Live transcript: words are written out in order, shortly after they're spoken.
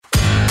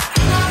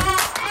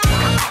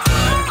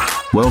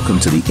Welcome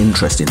to the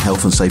Interest in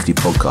Health and Safety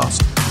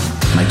podcast,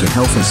 making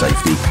health and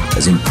safety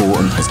as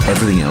important as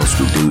everything else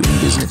we do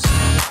in business.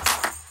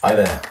 Hi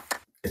there,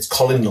 it's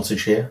Colin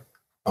Nottage here,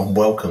 and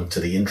welcome to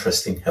the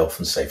Interesting Health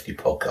and Safety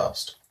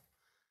podcast.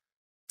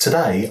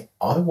 Today,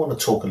 I want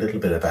to talk a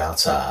little bit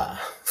about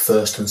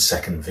first and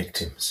second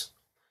victims.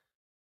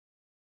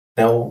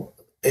 Now,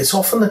 it's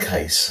often the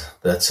case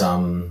that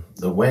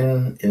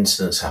when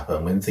incidents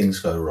happen, when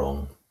things go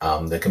wrong,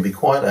 there can be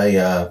quite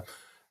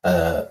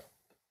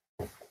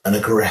an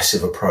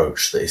aggressive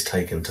approach that is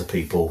taken to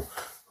people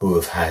who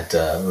have had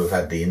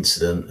the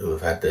incident, who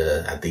have had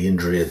the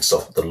injury and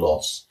suffered the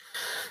loss.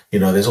 You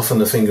know, there's often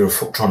the finger of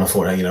trying to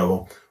find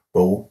out,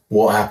 well,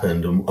 what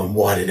happened and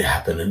why did it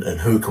happen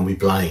and who can we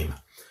blame?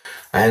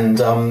 And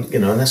and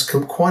that's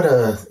quite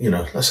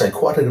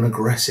an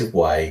aggressive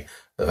way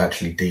of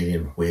actually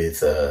dealing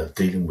with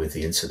the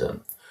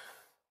incident.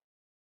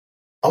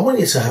 I want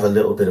you to have a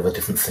little bit of a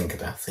different think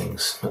about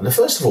things. And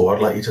first of all,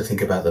 I'd like you to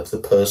think about the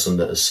person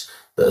that has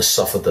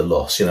suffered the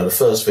loss. You know, the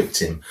first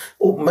victim,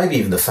 or maybe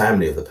even the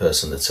family of the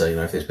person that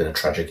if there's been a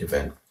tragic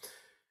event.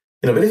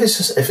 But if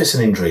it's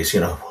an injury,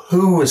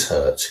 who was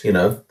hurt?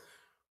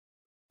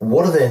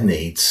 What are their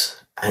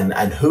needs,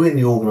 and who in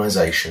the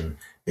organisation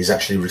is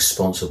actually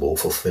responsible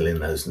for fulfilling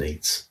those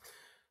needs?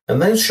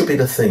 And those should be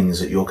the things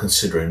that you're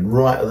considering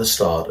right at the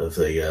start of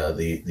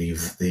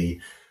the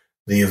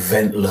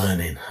event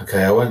learning.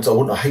 Okay,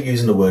 I hate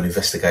using the word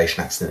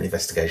investigation, accident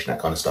investigation, that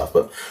kind of stuff.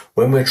 But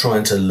when we're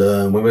trying to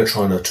learn, when we're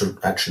trying to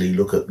actually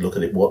look at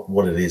it,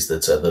 what it is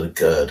that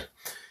occurred,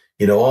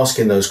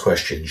 asking those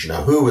questions.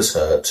 Who was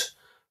hurt?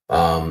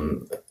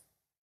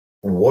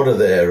 What are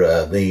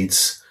their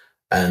needs,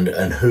 and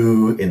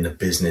who in the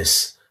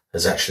business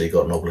has actually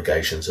got an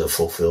obligation to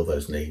fulfill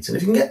those needs? And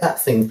if you can get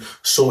that thing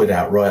sorted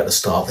out right at the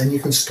start, then you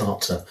can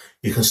start to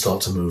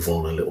move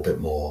on a little bit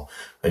more,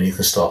 and you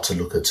can start to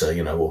look at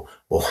how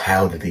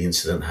did the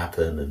incident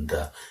happen, and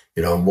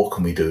and what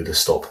can we do to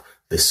stop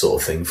this sort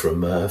of thing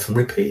from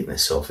repeating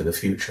itself in the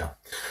future.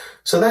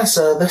 So that's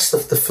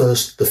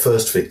the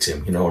first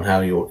victim, on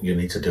how you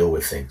need to deal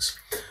with things.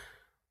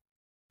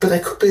 But there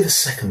could be the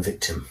second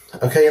victim,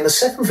 okay? And the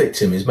second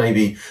victim is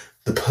maybe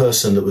the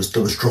person that was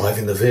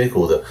driving the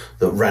vehicle that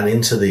ran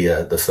into the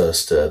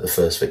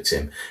first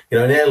victim. In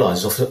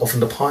airlines, often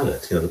the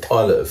pilot. The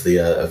pilot of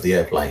the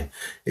airplane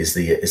is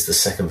the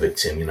second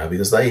victim.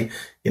 Because they,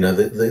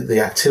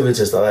 the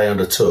activities that they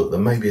undertook that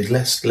maybe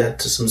led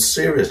to some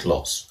serious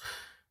loss.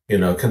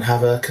 Can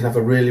have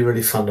a really,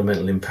 really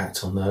fundamental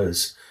impact on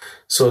those.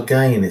 So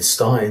again, it's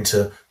starting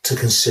to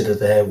consider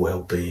their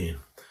well-being.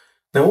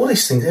 Now, all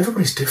these things,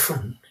 everybody's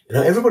different.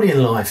 Everybody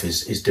in life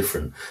is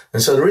different.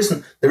 And so there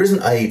isn't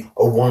a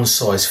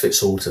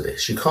one-size-fits-all to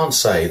this. You can't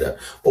say that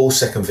all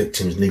second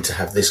victims need to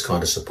have this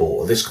kind of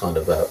support or this kind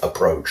of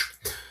approach.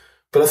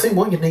 But I think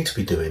what you need to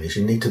be doing is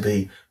you need to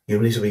be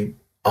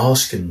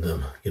asking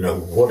them,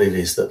 what it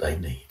is that they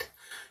need.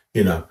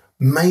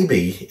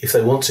 Maybe if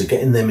they want to,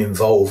 getting them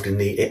involved in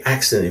the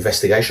accident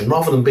investigation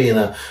rather than being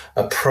a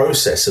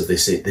process of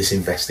this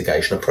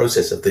investigation, a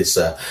process of this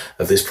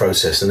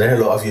process. And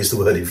there, I've used the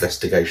word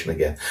investigation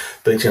again,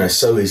 but it's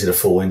so easy to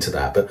fall into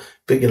that. But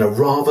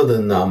rather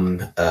than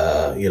them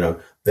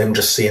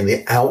just seeing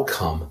the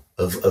outcome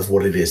of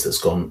what it is that's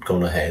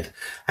gone ahead,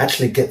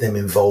 actually get them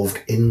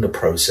involved in the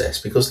process,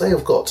 because they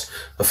have got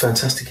a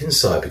fantastic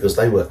insight, because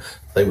they were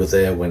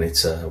there when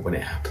it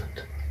happened.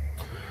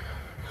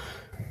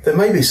 There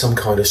may be some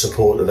kind of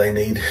support that they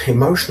need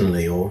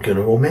emotionally or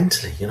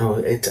mentally,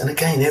 and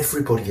again,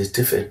 everybody is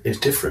different,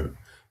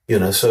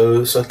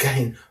 so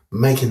again,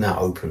 making that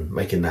open,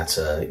 making that,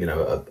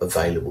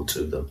 available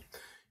to them.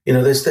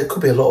 There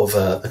could be a lot of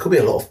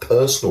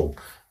personal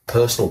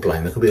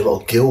blame. There could be a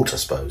lot of guilt, I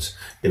suppose,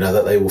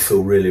 that they will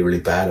feel really, really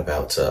bad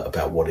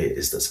about what it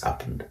is that's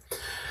happened.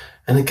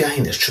 And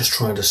again, it's just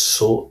trying to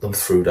sort them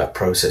through that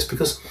process,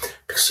 because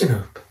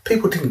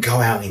people didn't go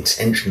out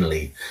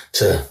intentionally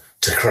to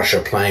crash a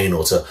plane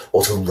or to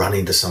run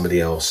into somebody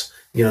else.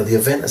 The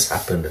event has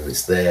happened, and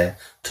it's there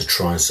to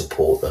try and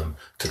support them,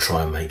 to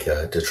try and make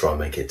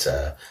it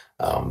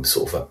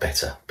sort of a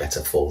better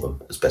for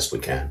them as best we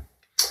can.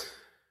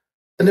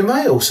 And there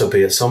may also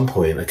be at some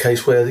point a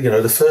case where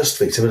the first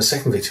victim and the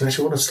second victim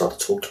actually want to start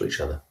to talk to each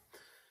other,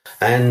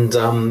 and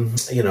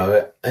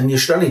and you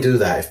should only do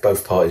that if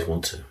both parties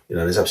want to.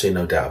 There's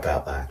absolutely no doubt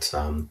about that.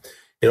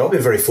 I've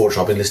been very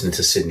fortunate. I've been listening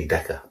to Sidney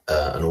Dekker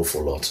an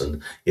awful lot,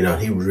 and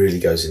he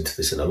really goes into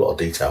this in a lot of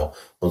detail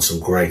on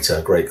some great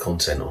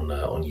content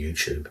on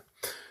YouTube.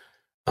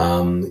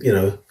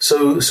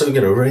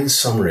 Really in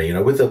summary,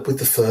 with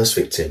the first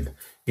victim,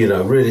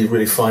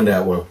 really find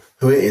out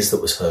who it is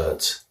that was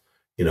hurt,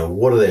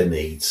 what are their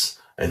needs,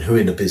 and who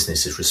in the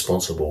business is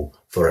responsible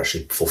for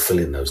actually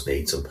fulfilling those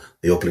needs and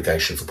the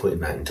obligation for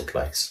putting that into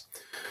place.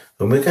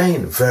 And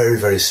again, very,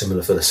 very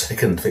similar for the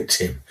second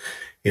victim.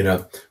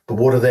 But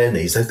what are their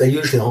needs? They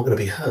usually aren't going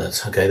to be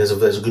hurt. Okay, there's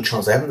a good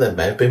chance they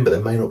may have been, but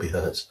they may not be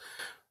hurt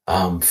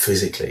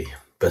physically,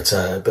 but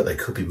they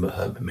could be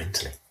hurt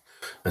mentally.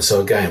 And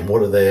so again,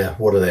 what are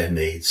their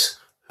needs?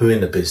 who in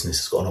the business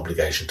has got an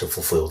obligation to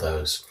fulfill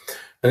those.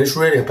 And it's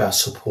really about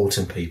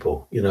supporting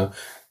people.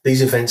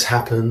 These events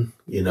happen,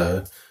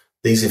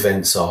 these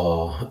events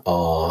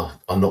are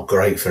not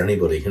great for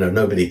anybody.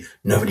 Nobody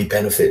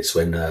benefits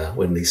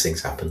when these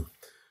things happen.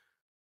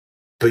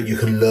 But you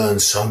can learn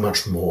so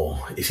much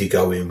more if you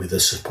go in with a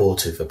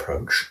supportive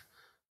approach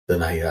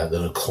than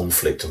a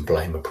conflict and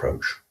blame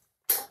approach.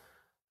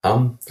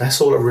 That's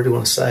all I really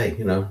want to say.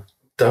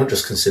 Don't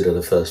just consider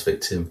the first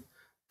victim.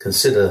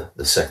 Consider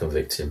the second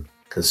victim.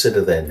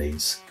 Consider their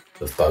needs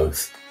of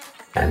both,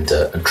 and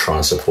try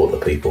and support the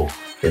people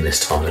in this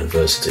time of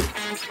adversity.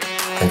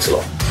 Thanks a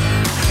lot.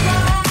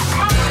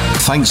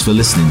 Thanks for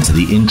listening to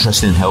the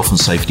Interest in Health and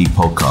Safety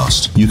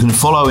podcast. You can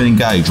follow and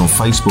engage on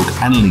Facebook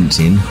and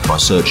LinkedIn by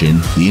searching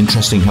the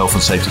Interesting Health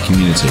and Safety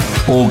Community,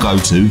 or go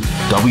to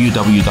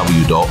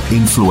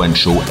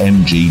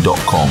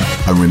www.influentialmg.com.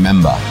 And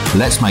remember,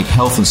 let's make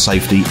health and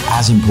safety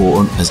as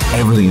important as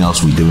everything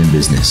else we do in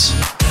business.